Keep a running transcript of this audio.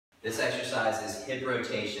This exercise is hip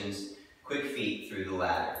rotations, quick feet through the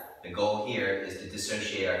ladder. The goal here is to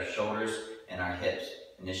dissociate our shoulders and our hips,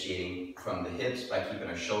 initiating from the hips by keeping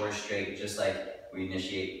our shoulders straight, just like we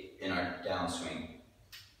initiate in our downswing.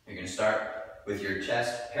 You're going to start with your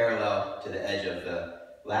chest parallel to the edge of the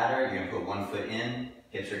ladder. You're going to put one foot in,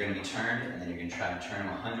 hips are going to be turned, and then you're going to try to turn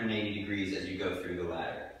them 180 degrees as you go through the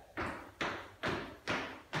ladder.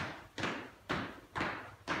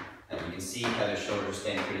 As you can see, Heather's shoulders are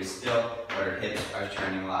staying pretty still, but her hips are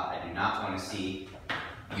turning a lot. I do not want to see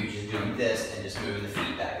you just doing this and just moving the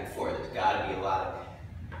feet back and forth. There's got to be a lot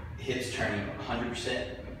of hips turning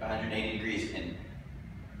 100%, 180 degrees in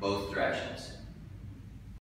both directions.